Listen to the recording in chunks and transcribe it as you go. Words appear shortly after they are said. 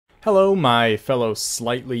Hello, my fellow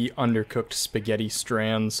slightly undercooked spaghetti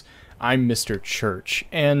strands. I'm Mr. Church,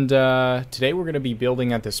 and today we're going to be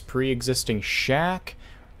building at this pre-existing shack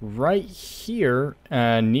right here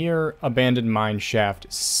near Abandoned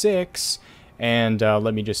Mineshaft 6. And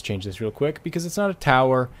let me just change this real quick because it's not a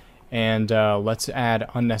tower, and let's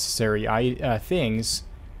add unnecessary things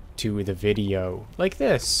to the video, like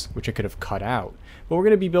this, which I could have cut out. But we're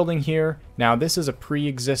going to be building here. Now, this is a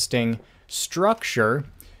pre-existing structure,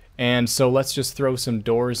 and so let's just throw some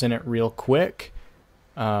doors in it real quick.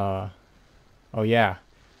 Oh yeah,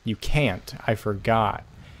 you can't. I forgot.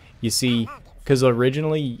 You see, because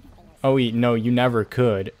originally... Oh wait, no, you never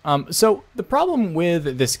could. So the problem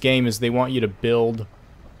with this game is they want you to build...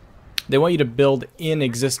 They want you to build in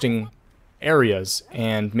existing areas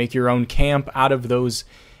and make your own camp out of those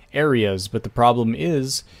areas. But the problem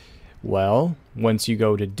is, well, once you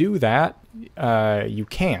go to do that, you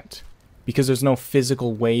can't. Because there's no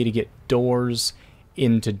physical way to get doors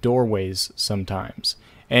into doorways sometimes.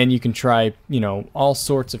 And you can try, you know, all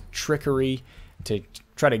sorts of trickery to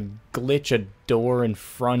try to glitch a door in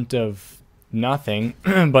front of nothing.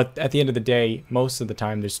 But at the end of the day, most of the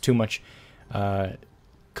time, there's too much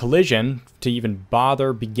collision to even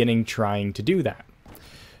bother beginning trying to do that.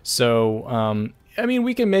 So, I mean,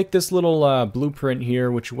 we can make this little blueprint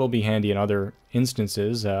here, which will be handy in other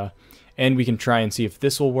instances. And we can try and see if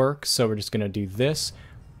this will work. So we're just going to do this.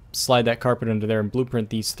 Slide that carpet under there and blueprint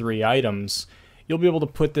these 3 items. You'll be able to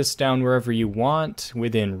put this down wherever you want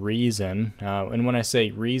within reason. And when I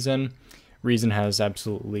say reason, reason has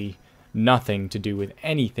absolutely nothing to do with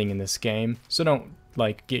anything in this game. So don't,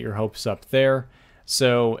 like, get your hopes up there.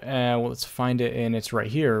 So, well, let's find it, and it's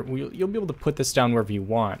right here. You'll be able to put this down wherever you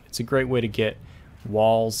want. It's a great way to get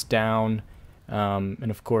walls down. And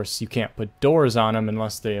of course, you can't put doors on them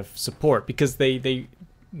unless they have support, because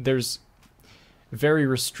there's very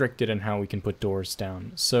restricted in how we can put doors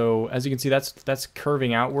down. So as you can see, that's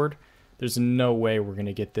curving outward. There's no way we're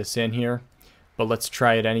gonna get this in here, but let's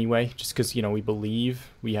try it anyway, just because, you know, we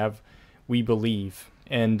believe, we believe,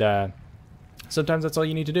 and sometimes that's all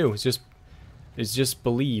you need to do is just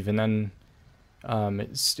believe, and then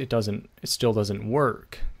it still doesn't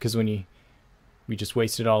work, because we just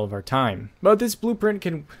wasted all of our time. But this blueprint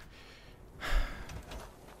can...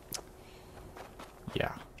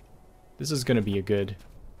 Yeah. This is going to be a good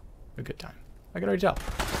time. I can already tell.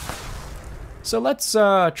 So let's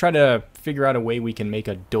try to figure out a way we can make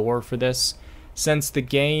a door for this. Since the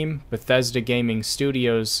game, Bethesda Gaming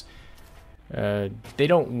Studios, they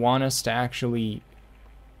don't want us to actually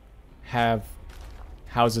have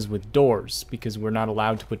houses with doors, because we're not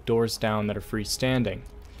allowed to put doors down that are freestanding.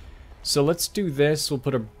 So let's do this. We'll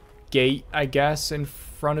put a gate, I guess, in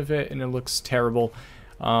front of it, and it looks terrible.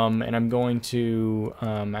 And I'm going to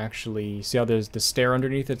actually see how there's the stair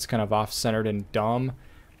underneath. It's kind of off-centered and dumb.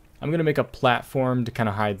 I'm going to make a platform to kind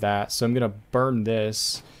of hide that. So I'm going to burn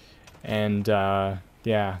this, and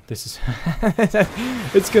yeah, this is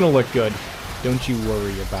it's going to look good. Don't you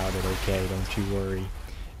worry about it, okay? Don't you worry.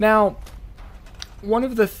 Now, one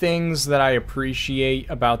of the things that I appreciate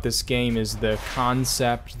about this game is the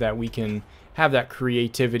concept that we can have that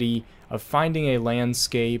creativity of finding a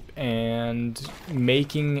landscape and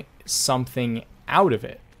making something out of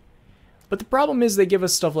it. But the problem is they give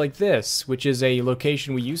us stuff like this, which is a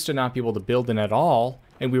location we used to not be able to build in at all,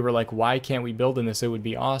 and we were like, why can't we build in this? It would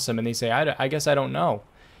be awesome. And they say, I guess I don't know.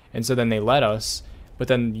 And so then they let us, but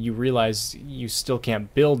then you realize you still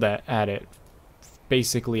can't build at it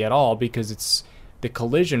basically at all, because it's the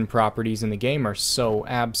collision properties in the game are so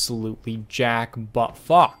absolutely jack butt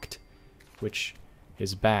fucked, which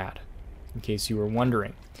is bad, in case you were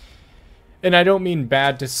wondering. And I don't mean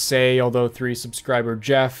bad to say, although 3 subscriber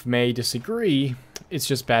Jeff may disagree, it's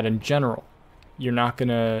just bad in general. You're not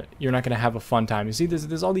gonna have a fun time. You see,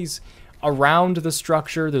 there's all these around the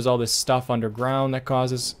structure, there's all this stuff underground that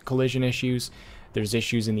causes collision issues. There's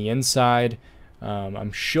issues in the inside.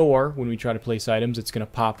 I'm sure when we try to place items, it's gonna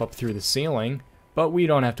pop up through the ceiling. But we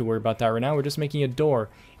don't have to worry about that right now. We're just making a door.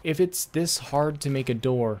 If it's this hard to make a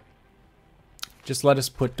door, just let us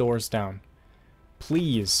put doors down.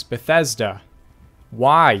 Please, Bethesda.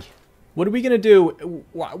 Why? What are we going to do?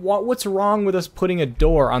 What's wrong with us putting a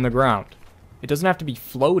door on the ground? It doesn't have to be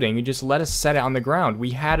floating. You just let us set it on the ground.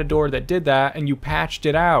 We had a door that did that, and you patched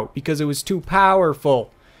it out because it was too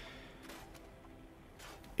powerful.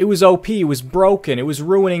 It was OP. It was broken. It was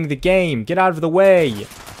ruining the game. Get out of the way.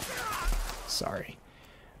 Sorry.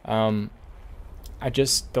 The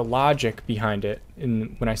logic behind it,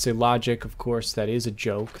 and when I say logic, of course, that is a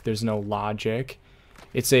joke. There's no logic.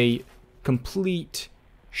 It's a complete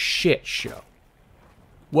shit show.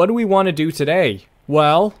 What do we want to do today?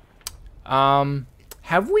 Well,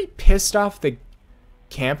 Have we pissed off the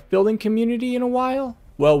camp building community in a while?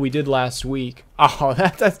 Well, we did last week. Oh,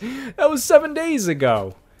 that was 7 days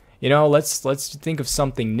ago. You know, let's think of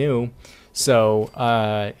something new. So,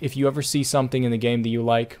 if you ever see something in the game that you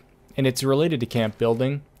like, and it's related to camp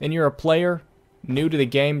building, and you're a player new to the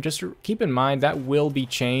game, just keep in mind that will be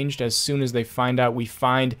changed as soon as they find out we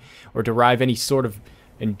find or derive any sort of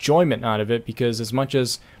enjoyment out of it, because as much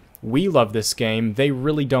as we love this game, they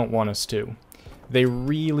really don't want us to. They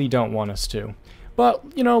really don't want us to. But,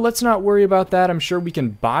 you know, let's not worry about that. I'm sure we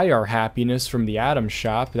can buy our happiness from the Atom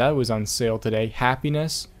Shop. That was on sale today.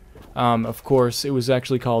 Happiness. Of course, it was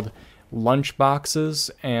actually called lunch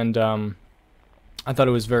boxes, and I thought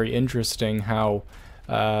it was very interesting how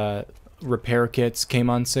repair kits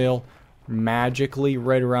came on sale magically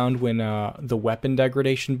right around when the weapon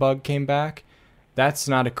degradation bug came back. That's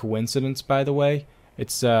not a coincidence, by the way.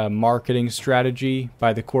 It's a marketing strategy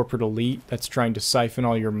by the corporate elite that's trying to siphon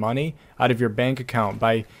all your money out of your bank account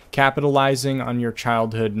by capitalizing on your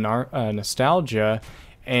childhood nostalgia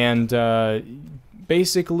and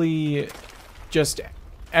basically just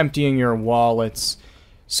emptying your wallets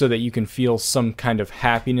so that you can feel some kind of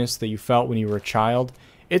happiness that you felt when you were a child.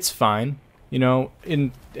 It's fine. You know,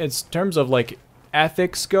 in terms of like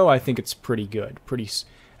ethics go, I think it's pretty good.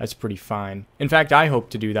 That's pretty fine. In fact, I hope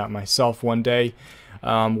to do that myself one day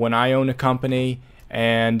when I own a company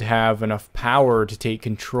and have enough power to take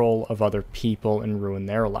control of other people and ruin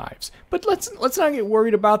their lives. But let's not get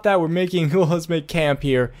worried about that. We're making, well, let's make camp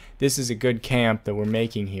here. This is a good camp that we're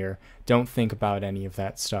making here. Don't think about any of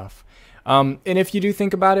that stuff. And if you do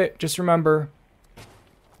think about it, just remember,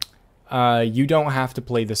 you don't have to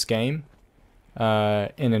play this game.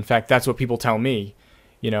 And in fact, that's what people tell me.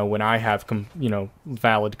 You know, when I have,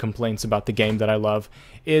 valid complaints about the game that I love,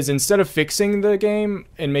 is instead of fixing the game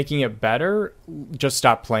and making it better, just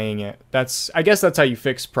stop playing it. I guess that's how you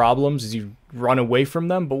fix problems, is you run away from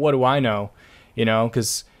them, but what do I know? You know,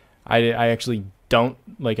 because I actually don't,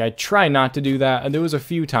 I try not to do that, and there was a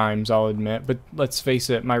few times, I'll admit, but let's face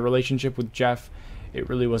it, my relationship with Jeff, it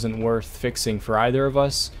really wasn't worth fixing for either of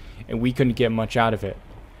us, and we couldn't get much out of it.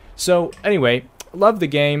 So, anyway, love the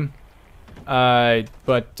game.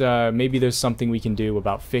 But maybe there's something we can do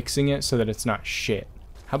about fixing it so that it's not shit.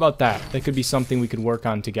 How about that? That could be something we could work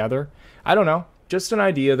on together. I don't know. Just an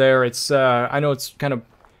idea there. It's I know it's kind of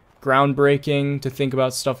groundbreaking to think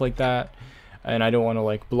about stuff like that, and I don't want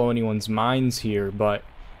to blow anyone's minds here, but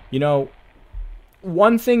you know,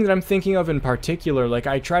 one thing that I'm thinking of in particular,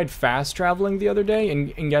 I tried fast traveling the other day,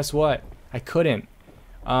 and guess what? I couldn't.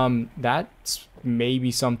 That's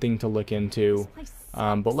maybe something to look into.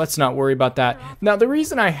 But let's not worry about that. Now, the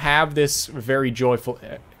reason I have this very joyful...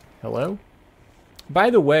 hello? By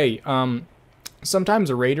the way,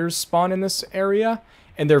 sometimes raiders spawn in this area,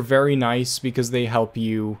 and they're very nice because they help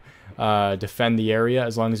you defend the area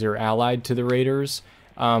as long as you're allied to the raiders.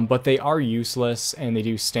 But they are useless, and they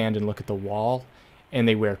do stand and look at the wall, and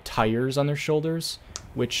they wear tires on their shoulders,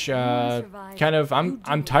 which kind of...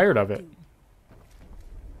 I'm tired of it.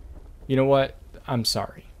 You know what? I'm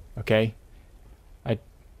sorry, okay?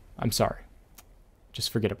 I'm sorry.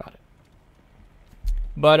 Just forget about it.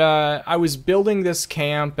 But I was building this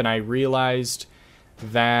camp, and I realized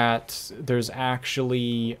that there's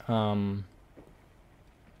actually,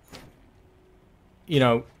 you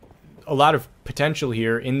know, a lot of potential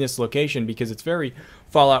here in this location because it's very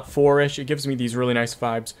Fallout 4-ish. It gives me these really nice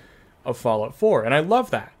vibes of Fallout 4, and I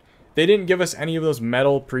love that. They didn't give us any of those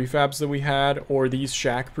metal prefabs that we had, or these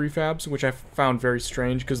shack prefabs, which I found very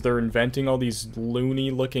strange because they're inventing all these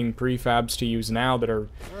loony-looking prefabs to use now that are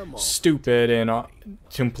stupid and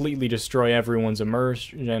completely destroy everyone's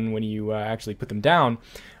immersion when you actually put them down.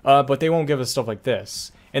 But they won't give us stuff like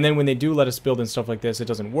this. And then when they do let us build in stuff like this, it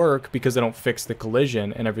doesn't work because they don't fix the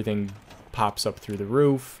collision and everything pops up through the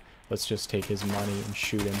roof. Let's just take his money and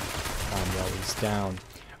shoot him while he's down.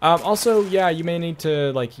 Also, yeah, you may need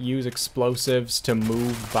to, use explosives to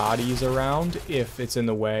move bodies around if it's in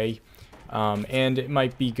the way. And it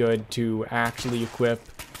might be good to actually equip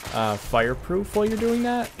fireproof while you're doing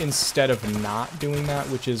that, instead of not doing that,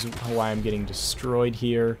 which is why I'm getting destroyed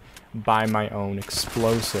here by my own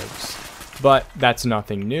explosives. But that's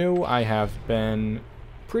nothing new. I have been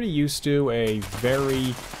pretty used to a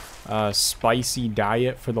very spicy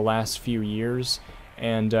diet for the last few years.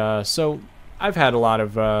 And so... I've had a lot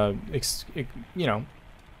of, you know,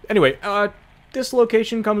 anyway, this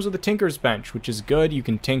location comes with a tinker's bench, which is good. You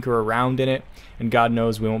can tinker around in it, and God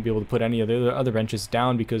knows we won't be able to put any of the other benches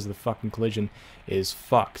down because the fucking collision is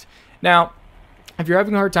fucked. Now, if you're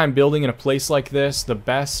having a hard time building in a place like this, the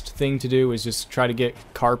best thing to do is just try to get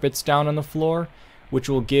carpets down on the floor, which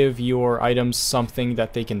will give your items something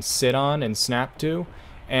that they can sit on and snap to,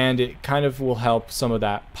 and it kind of will help some of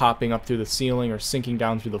that popping up through the ceiling or sinking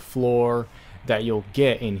down through the floor that you'll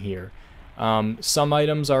get in here. Some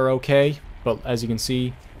items are okay, but as you can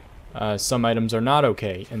see, some items are not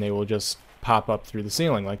okay, and they will just pop up through the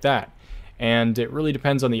ceiling like that. And it really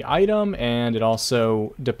depends on the item, and it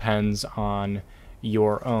also depends on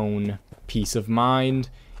your own peace of mind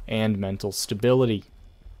and mental stability.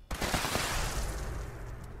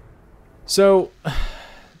 So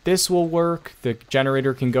this will work. The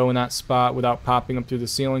generator can go in that spot without popping up through the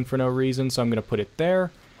ceiling for no reason, so I'm going to put it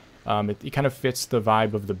there. It kind of fits the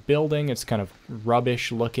vibe of the building. It's kind of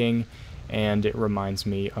rubbish looking, and it reminds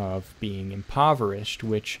me of being impoverished,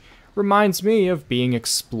 which reminds me of being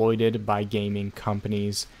exploited by gaming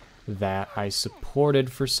companies that I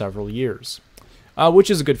supported for several years.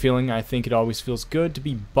 Which is a good feeling. I think it always feels good to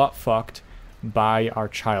be butt-fucked by our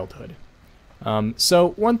childhood. So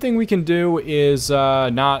one thing we can do is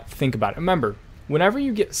not think about it. Remember, whenever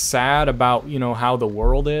you get sad about, how the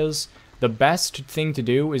world is, the best thing to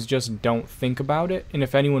do is just don't think about it. And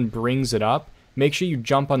if anyone brings it up, make sure you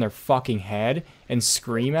jump on their fucking head and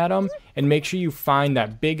scream at them, and make sure you find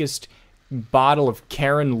that biggest bottle of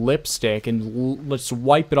Karen lipstick and let's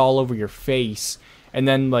wipe it all over your face, and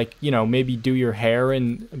then maybe do your hair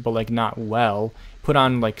but not well. Put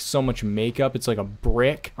on so much makeup it's like a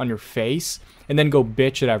brick on your face, and then go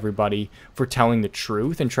bitch at everybody for telling the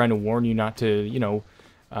truth and trying to warn you not to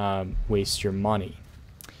waste your money.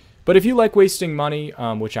 But if you like wasting money,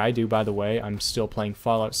 which I do, by the way, I'm still playing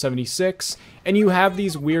Fallout 76, and you have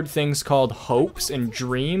these weird things called hopes and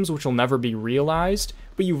dreams, which will never be realized,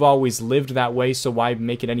 but you've always lived that way, so why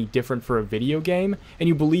make it any different for a video game? And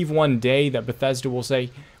you believe one day that Bethesda will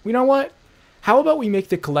say, you know what? How about we make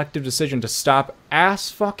the collective decision to stop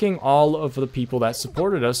ass-fucking all of the people that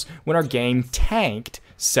supported us when our game tanked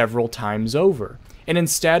several times over? And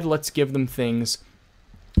instead, let's give them things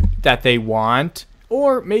that they want.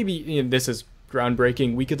 Or maybe, this is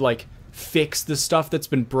groundbreaking, we could fix the stuff that's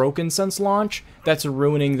been broken since launch that's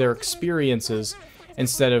ruining their experiences,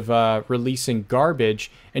 instead of releasing garbage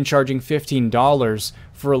and charging $15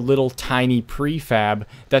 for a little tiny prefab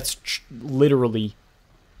that's literally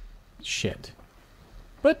shit.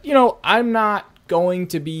 But, I'm not going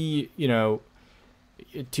to be,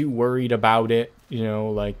 too worried about it.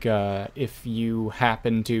 If you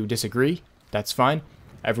happen to disagree, that's fine.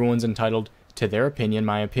 Everyone's entitled to their opinion.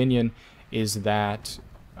 My opinion is that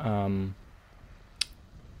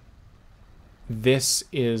this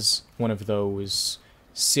is one of those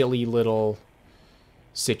silly little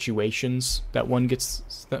situations that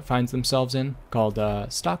that finds themselves in, called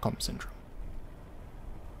Stockholm Syndrome.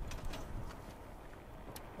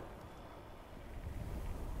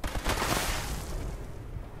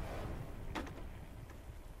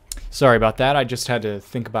 Sorry about that. I just had to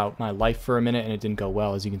think about my life for a minute, and it didn't go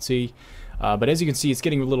well, as you can see. But as you can see, it's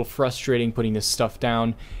getting a little frustrating putting this stuff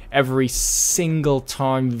down. Every single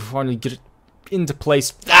time you finally get it into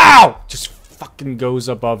place, ow! Just fucking goes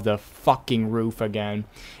above the fucking roof again.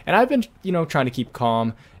 And I've been, trying to keep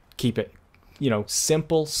calm, keep it,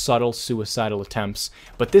 simple, subtle, suicidal attempts.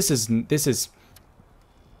 But this is,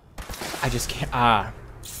 I just can't,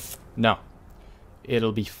 no.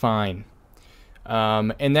 It'll be fine.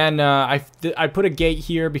 And then I put a gate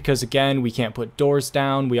here because, again, we can't put doors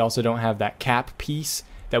down. We also don't have that cap piece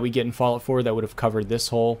that we get in Fallout 4 that would have covered this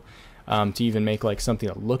hole to even make something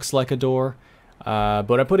that looks like a door.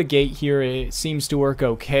 But I put a gate here. It seems to work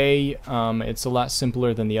okay. It's a lot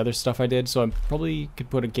simpler than the other stuff I did, so I probably could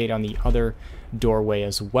put a gate on the other doorway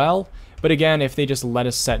as well. But again, if they just let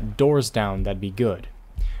us set doors down, that'd be good.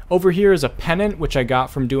 Over here is a pennant, which I got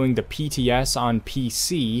from doing the PTS on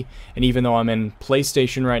PC, and even though I'm in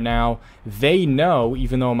PlayStation right now, they know,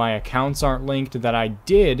 even though my accounts aren't linked, that I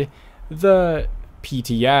did the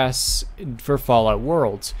PTS for Fallout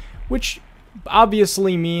Worlds, which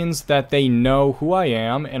obviously means that they know who I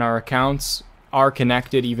am, and our accounts are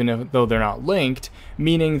connected even though they're not linked,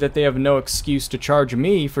 meaning that they have no excuse to charge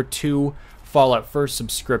me for 2 Fallout First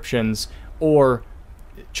subscriptions, or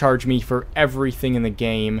charge me for everything in the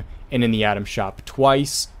game and in the item shop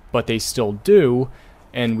twice, but they still do,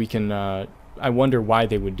 and we can, I wonder why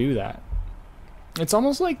they would do that. It's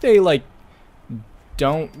almost like they,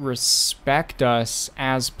 don't respect us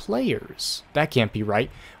as players. That can't be right.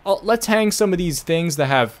 Let's hang some of these things that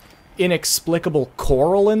have inexplicable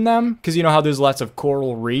coral in them, because you know how there's lots of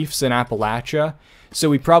coral reefs in Appalachia? So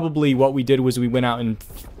what we did was we went out and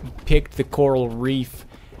picked the coral reef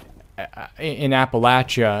in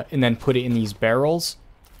Appalachia and then put it in these barrels.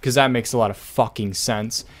 because that makes a lot of fucking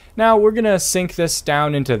sense. Now, we're going to sink this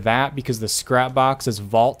down into that because the scrap box is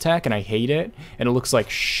Vault Tech, and I hate it, and it looks like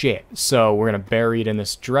shit. So we're going to bury it in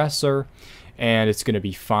this dresser, and it's going to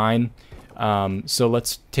be fine. So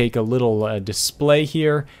let's take a little display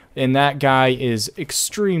here, and that guy is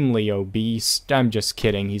extremely obese. I'm just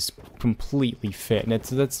kidding. He's completely fit, and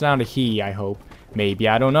that's not a he, I hope. Maybe,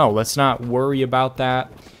 I don't know. Let's not worry about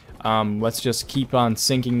that. Let's just keep on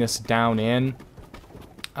sinking this down in.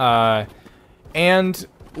 And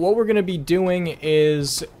what we're going to be doing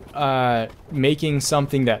is making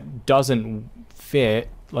something that doesn't fit,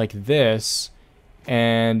 like this,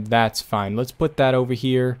 and that's fine. Let's put that over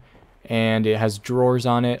here, and it has drawers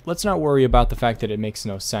on it. Let's not worry about the fact that it makes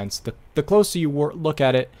no sense. The closer you look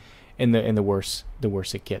at it, and the worse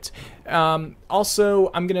it gets.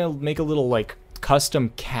 Also, I'm going to make a little, like,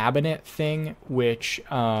 custom cabinet thing, which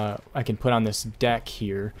I can put on this deck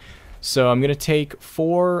here. So I'm going to take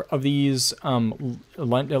 4 of these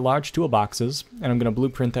large toolboxes, and I'm going to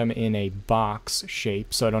blueprint them in a box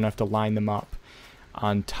shape so I don't have to line them up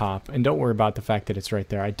on top. And don't worry about the fact that it's right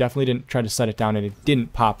there. I definitely didn't try to set it down and it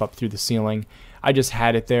didn't pop up through the ceiling. I just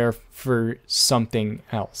had it there for something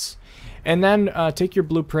else. And then take your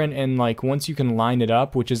blueprint and, like, once you can line it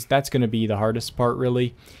up, that's going to be the hardest part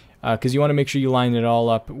really, because you want to make sure you line it all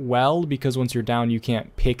up well, because once you're down you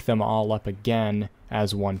can't pick them all up again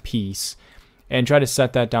as one piece. And try to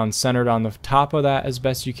set that down centered on the top of that as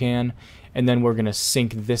best you can, and then we're going to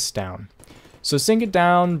sink this down. So sink it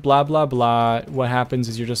down, blah blah blah. What happens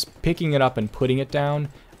is you're just picking it up and putting it down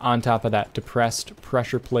on top of that depressed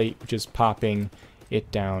pressure plate, which is popping it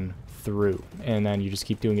down through. And then you just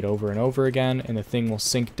keep doing it over and over again, and the thing will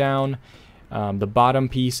sink down. The bottom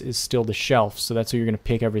piece is still the shelf, so that's what you're going to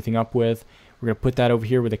pick everything up with. We're going to put that over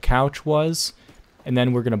here where the couch was, and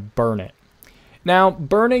then we're going to burn it. Now,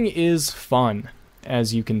 burning is fun,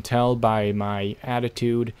 as you can tell by my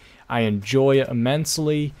attitude. I enjoy it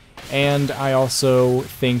immensely, and I also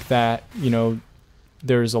think that, you know,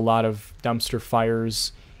 there's a lot of dumpster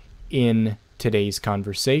fires in today's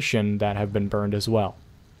conversation that have been burned as well.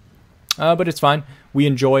 But it's fine. We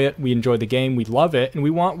enjoy it. We enjoy the game. We love it, and we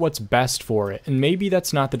want what's best for it. And maybe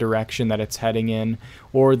that's not the direction that it's heading in,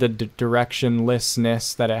 or the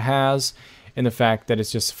directionlessness that it has, and the fact that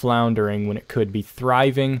it's just floundering when it could be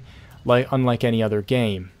thriving, unlike any other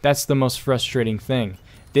game. That's the most frustrating thing.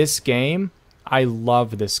 This game, I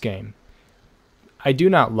love this game. I do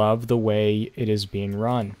not love the way it is being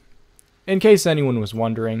run. In case anyone was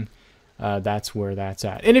wondering, that's where that's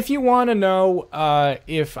at. And if you want to know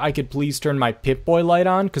if I could please turn my Pip-Boy light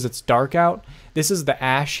on, because it's dark out, this is the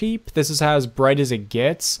ash heap. This is how as bright as it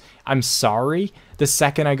gets. I'm sorry. The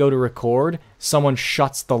second I go to record, someone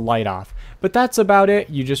shuts the light off. But that's about it.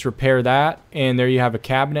 You just repair that, and there you have a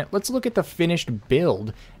cabinet. Let's look at the finished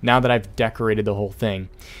build now that I've decorated the whole thing.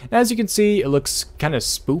 And as you can see, it looks kind of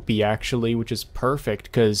spoopy, actually, which is perfect,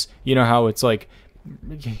 because you know how it's like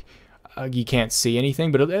you can't see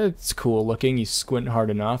anything, but it's cool looking. You squint hard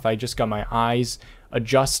enough. I just got my eyes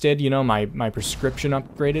adjusted, you know, my prescription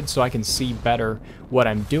upgraded, so I can see better what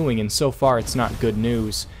I'm doing, and so far it's not good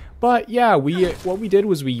news. But yeah, what we did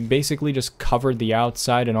was we basically just covered the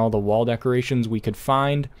outside and all the wall decorations we could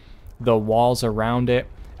find, the walls around it.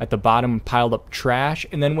 At the bottom piled up trash,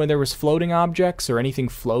 and then when there was floating objects or anything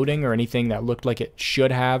floating or anything that looked like it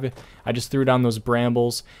should have, I just threw down those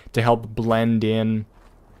brambles to help blend in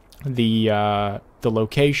the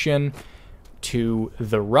location to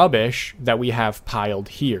the rubbish that we have piled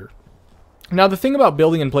here. Now the thing about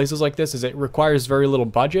building in places like this is it requires very little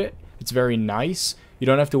budget. It's very nice. You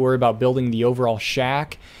don't have to worry about building the overall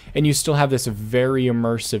shack, and you still have this very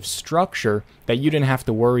immersive structure that you didn't have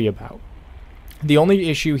to worry about. The only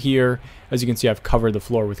issue here, as you can see, I've covered the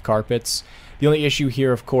floor with carpets. The only issue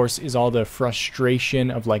here, of course, is all the frustration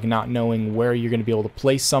of like not knowing where you're going to be able to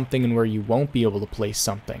place something and where you won't be able to place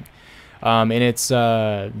something. And it's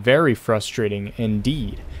very frustrating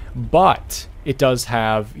indeed. But it does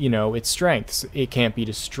have, you know, its strengths. It can't be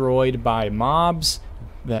destroyed by mobs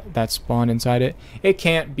that spawn inside it. It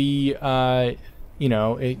can't be, you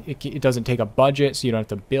know, it doesn't take a budget, so you don't have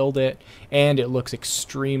to build it, and it looks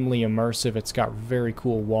extremely immersive. It's got very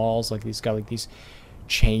cool walls, like these got like these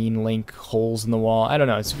chain link holes in the wall. I don't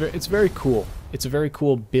know. It's very cool. It's a very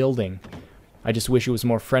cool building. I just wish it was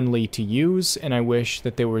more friendly to use, and I wish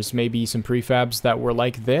that there was maybe some prefabs that were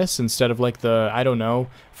like this instead of like the, I don't know,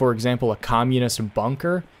 for example, a communist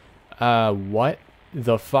bunker. What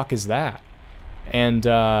the fuck is that? And,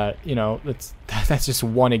 you know, that's just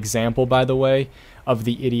one example, by the way, of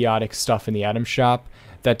the idiotic stuff in the item shop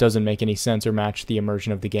that doesn't make any sense or match the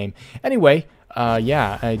immersion of the game. Anyway,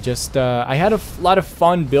 yeah, I had a lot of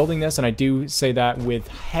fun building this, and I do say that with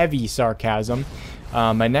heavy sarcasm.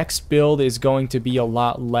 My next build is going to be a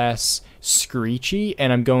lot less screechy,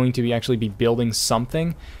 and I'm going to actually be building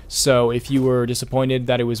something. So if you were disappointed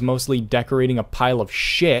that it was mostly decorating a pile of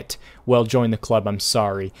shit, well, join the club, I'm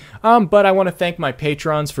sorry. But I want to thank my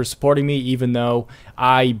patrons for supporting me, even though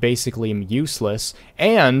I basically am useless,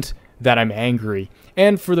 and that I'm angry.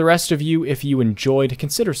 And for the rest of you, if you enjoyed,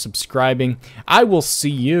 consider subscribing. I will see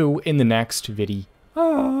you in the next video.